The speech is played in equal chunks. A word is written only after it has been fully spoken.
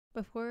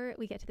Before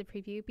we get to the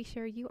preview, be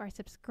sure you are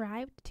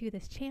subscribed to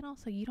this channel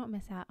so you don't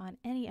miss out on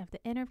any of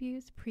the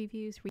interviews,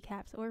 previews,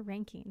 recaps, or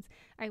rankings.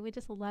 I would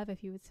just love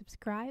if you would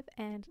subscribe,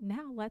 and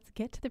now let's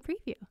get to the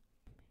preview.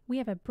 We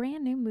have a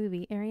brand new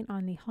movie airing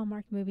on the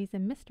Hallmark Movies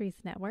and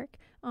Mysteries Network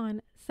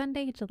on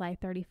Sunday, July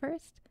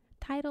 31st,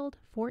 titled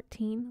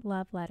 14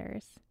 Love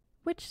Letters,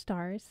 which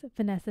stars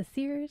Vanessa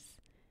Sears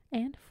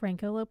and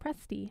Franco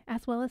Presti,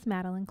 as well as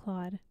Madeline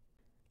Claude.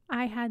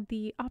 I had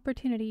the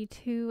opportunity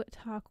to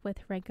talk with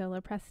Franco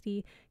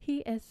Presti. He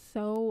is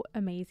so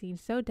amazing,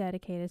 so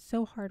dedicated,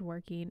 so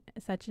hardworking,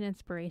 such an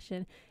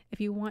inspiration.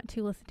 If you want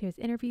to listen to his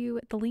interview,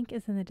 the link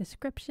is in the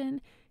description.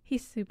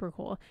 He's super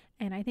cool,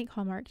 and I think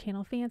Hallmark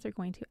Channel fans are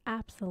going to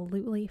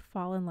absolutely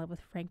fall in love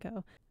with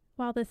Franco.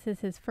 While this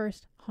is his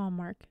first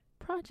Hallmark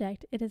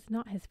project, it is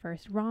not his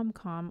first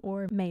rom-com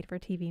or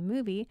made-for-TV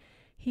movie.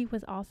 He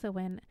was also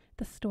in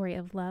The Story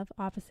of Love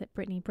opposite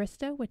Brittany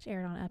Bristow, which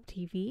aired on Up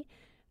TV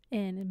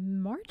in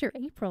March or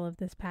April of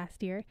this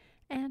past year,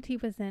 and he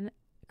was in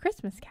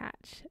Christmas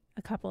Catch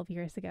a couple of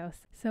years ago.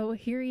 So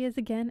here he is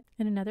again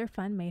in another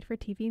fun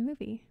made-for-TV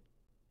movie.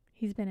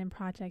 He's been in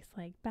projects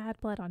like Bad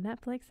Blood on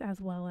Netflix, as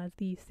well as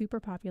the super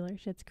popular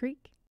Schitt's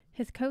Creek.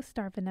 His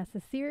co-star Vanessa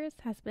Sears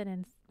has been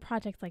in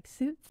projects like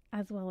Suits,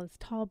 as well as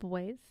Tall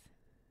Boys,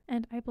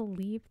 and I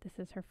believe this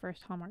is her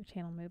first Hallmark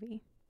Channel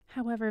movie.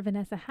 However,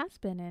 Vanessa has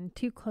been in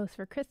Too Close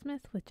for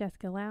Christmas with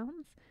Jessica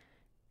Lowndes,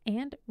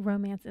 and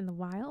Romance in the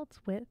Wilds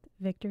with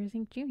Victor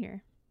Zink Jr.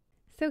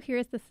 So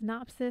here's the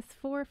synopsis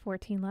for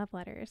 14 Love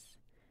Letters.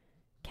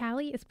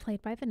 Callie is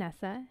played by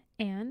Vanessa,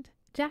 and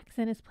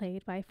Jackson is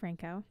played by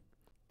Franco.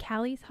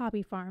 Callie's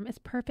hobby farm is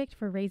perfect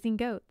for raising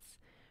goats.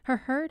 Her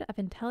herd of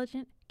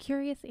intelligent,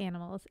 curious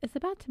animals is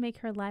about to make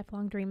her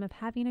lifelong dream of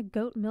having a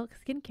goat milk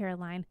skincare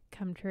line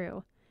come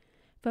true.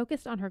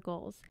 Focused on her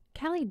goals,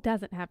 Callie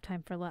doesn't have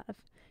time for love.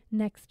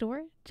 Next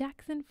door,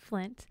 Jackson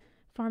Flint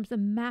farms a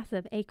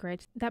massive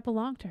acreage that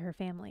belonged to her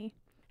family.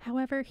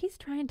 However, he's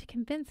trying to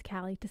convince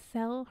Callie to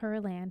sell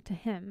her land to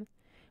him.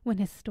 When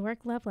historic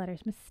love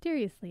letters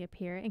mysteriously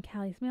appear in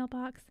Callie's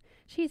mailbox,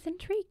 she is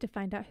intrigued to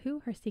find out who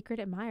her secret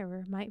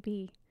admirer might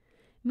be.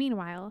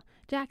 Meanwhile,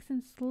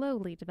 Jackson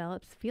slowly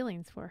develops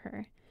feelings for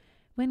her.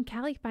 When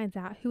Callie finds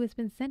out who has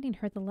been sending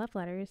her the love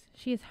letters,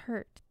 she is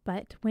hurt.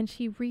 But when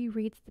she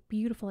rereads the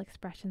beautiful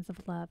expressions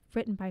of love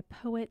written by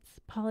poets,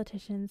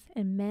 politicians,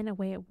 and men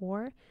away at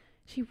war,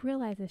 she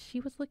realizes she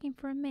was looking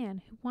for a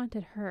man who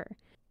wanted her,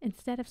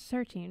 instead of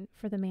searching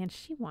for the man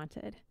she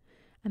wanted.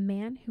 A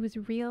man who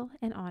is real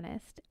and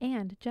honest,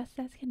 and just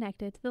as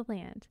connected to the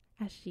land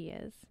as she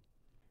is.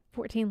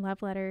 14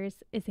 Love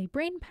Letters is a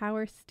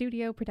Brainpower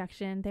studio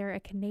production. They're a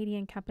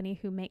Canadian company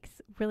who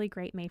makes really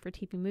great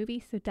made-for-TV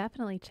movies, so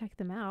definitely check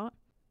them out.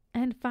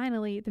 And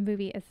finally, the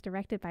movie is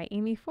directed by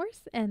Amy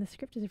Force, and the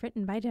script is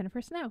written by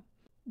Jennifer Snow.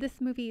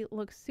 This movie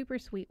looks super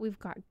sweet. We've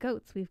got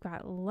goats, we've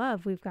got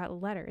love, we've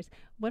got letters.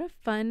 What a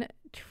fun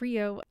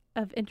trio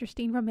of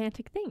interesting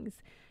romantic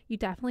things. You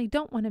definitely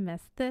don't want to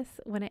miss this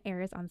when it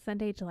airs on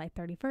Sunday, July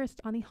 31st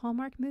on the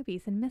Hallmark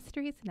Movies and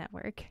Mysteries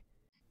Network.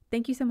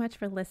 Thank you so much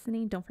for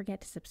listening. Don't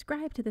forget to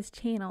subscribe to this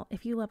channel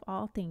if you love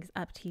all things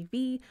Up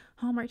TV,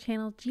 Hallmark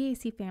Channel,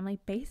 GAC Family,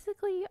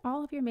 basically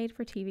all of your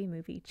made-for-TV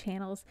movie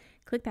channels.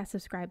 Click that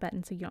subscribe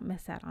button so you don't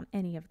miss out on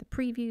any of the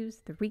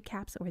previews, the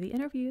recaps, or the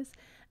interviews.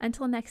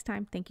 Until next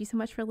time, thank you so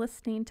much for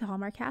listening to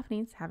Hallmark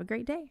Happenings. Have a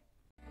great day.